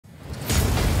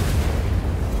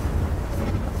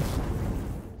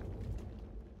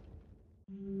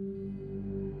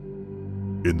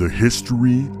In the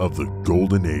history of the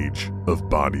golden age of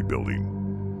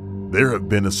bodybuilding, there have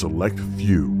been a select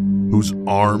few whose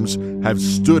arms have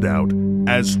stood out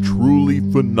as truly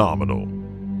phenomenal.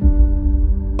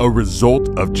 A result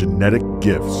of genetic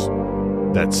gifts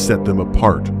that set them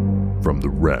apart from the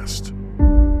rest.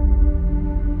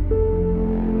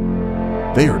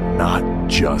 They are not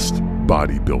just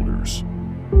bodybuilders.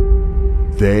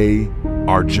 They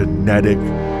are genetic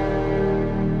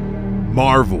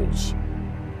marvels,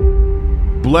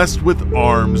 blessed with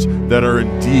arms that are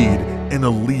indeed in a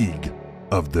league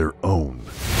of their own.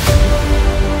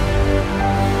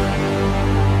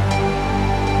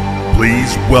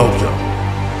 Please welcome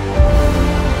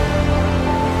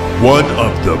one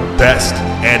of the best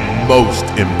and most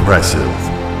impressive.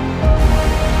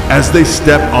 As they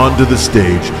step onto the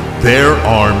stage, their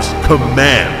arms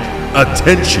command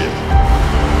attention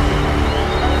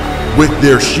with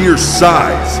their sheer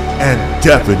size and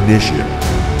definition.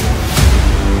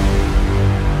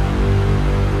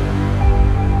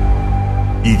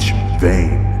 Each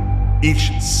vein,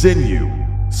 each sinew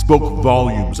spoke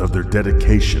volumes of their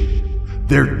dedication,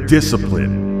 their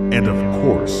discipline, and of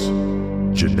course,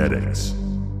 genetics.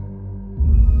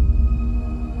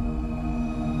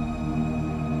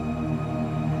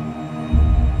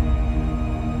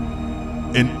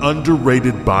 An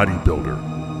underrated bodybuilder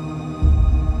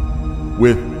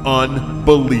with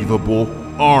unbelievable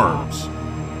arms.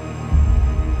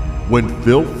 When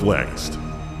Phil flexed,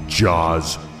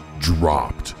 jaws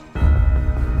dropped.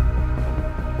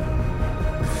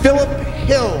 Philip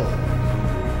Hill.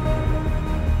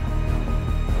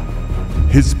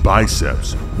 His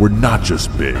biceps were not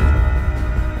just big,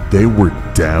 they were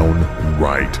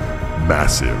downright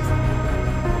massive.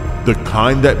 The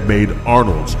kind that made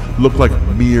Arnold's look like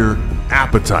mere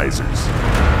appetizers.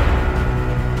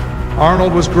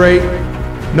 Arnold was great,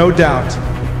 no doubt,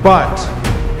 but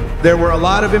there were a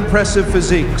lot of impressive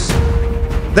physiques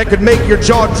that could make your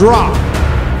jaw drop.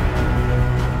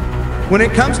 When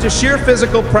it comes to sheer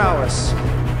physical prowess,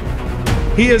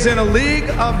 he is in a league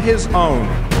of his own.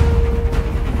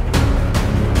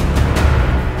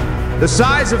 The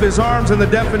size of his arms and the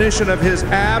definition of his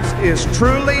abs is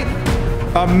truly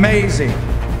amazing.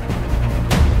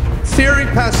 Thierry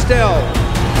PASTEL.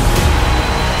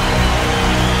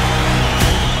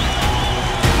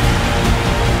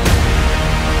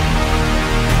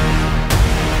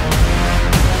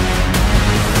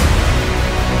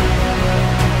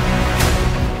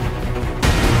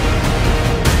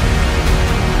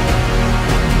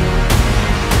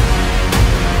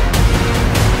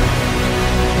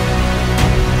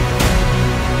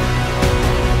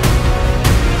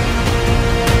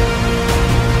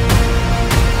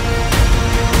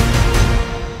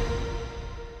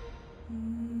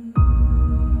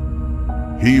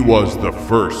 He was the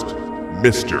first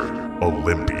Mr.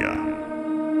 Olympia.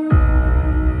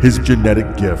 His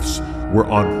genetic gifts were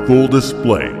on full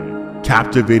display,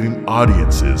 captivating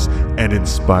audiences and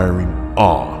inspiring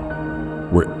awe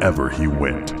wherever he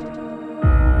went.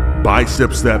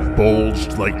 Biceps that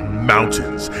bulged like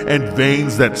mountains and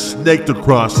veins that snaked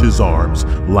across his arms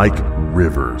like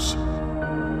rivers.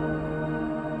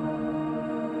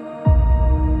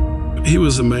 He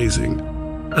was amazing.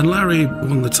 And Larry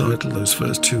won the title those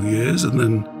first 2 years, and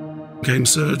then came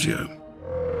Sergio.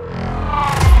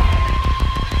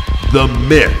 The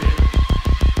myth.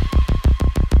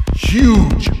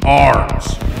 Huge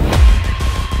arms.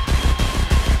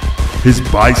 His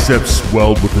biceps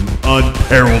swelled with an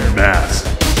unparalleled mass.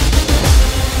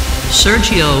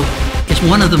 Sergio is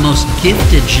one of the most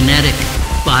gifted genetic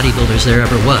bodybuilders there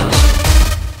ever was.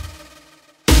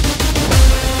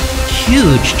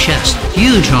 Huge chest,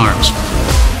 huge arms.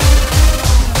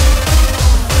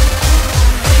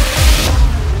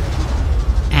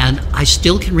 And I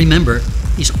still can remember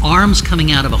these arms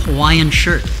coming out of a Hawaiian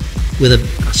shirt with a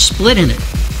split in it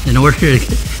in order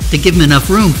to give him enough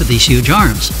room for these huge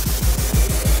arms.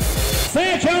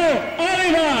 Sergio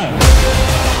Oliva!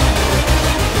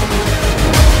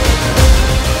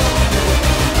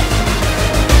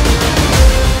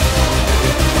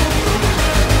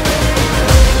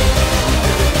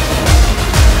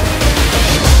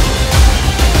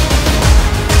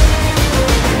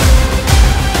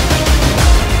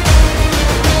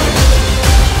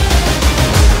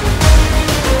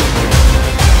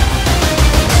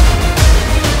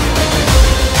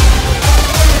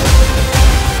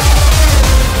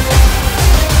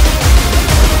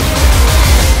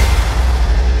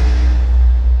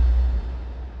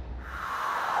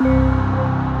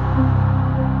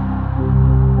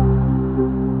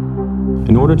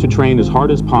 In order to train as hard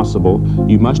as possible,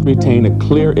 you must retain a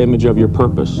clear image of your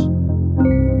purpose.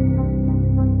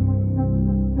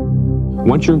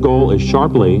 Once your goal is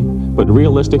sharply but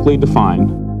realistically defined,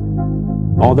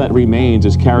 all that remains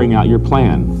is carrying out your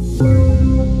plan.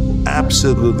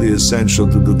 Absolutely essential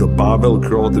to do the barbell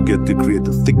curl to create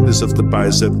the thickness of the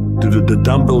bicep, to do the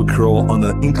dumbbell curl on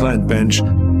an inclined bench,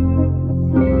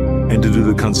 and to do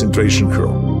the concentration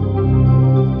curl.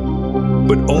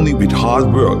 But only with hard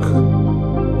work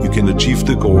you can achieve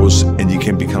the goals and you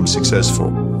can become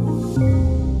successful.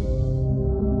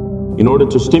 In order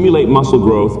to stimulate muscle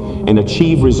growth and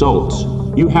achieve results,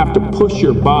 you have to push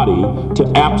your body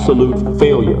to absolute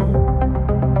failure.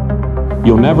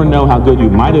 You'll never know how good you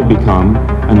might have become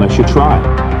unless you try.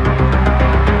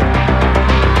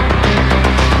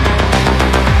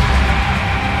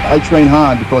 I train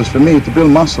hard because for me, to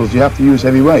build muscles, you have to use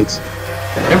heavy weights.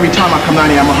 Every time I come down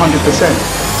here, I'm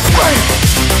 100%.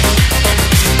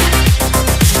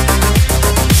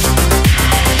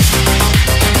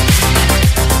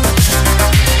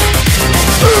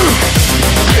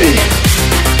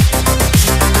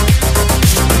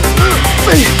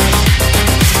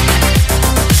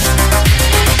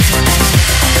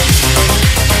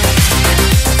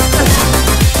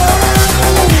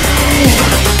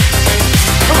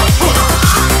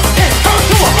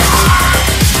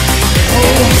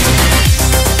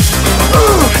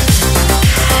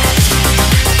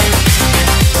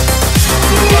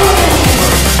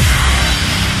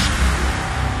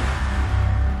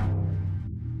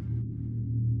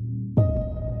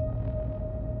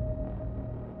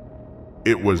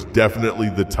 It was definitely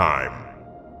the time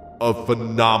of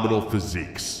phenomenal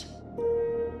physiques.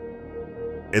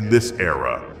 In this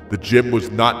era, the gym was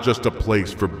not just a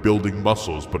place for building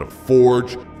muscles, but a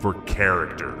forge for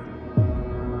character.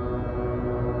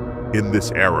 In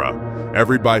this era,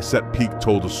 every bicep peak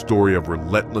told a story of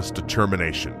relentless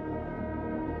determination.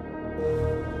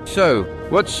 So,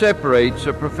 what separates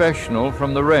a professional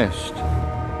from the rest?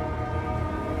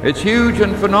 It's huge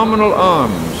and phenomenal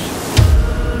arms.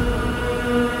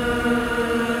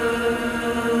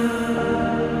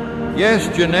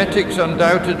 Yes, genetics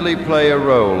undoubtedly play a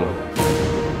role.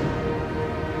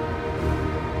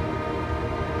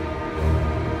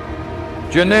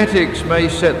 Genetics may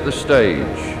set the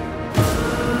stage,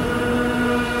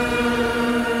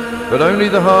 but only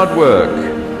the hard work,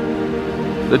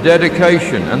 the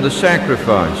dedication and the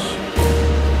sacrifice,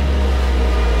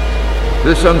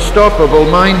 this unstoppable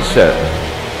mindset,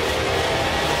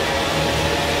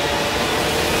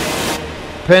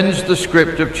 pens the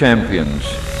script of champions.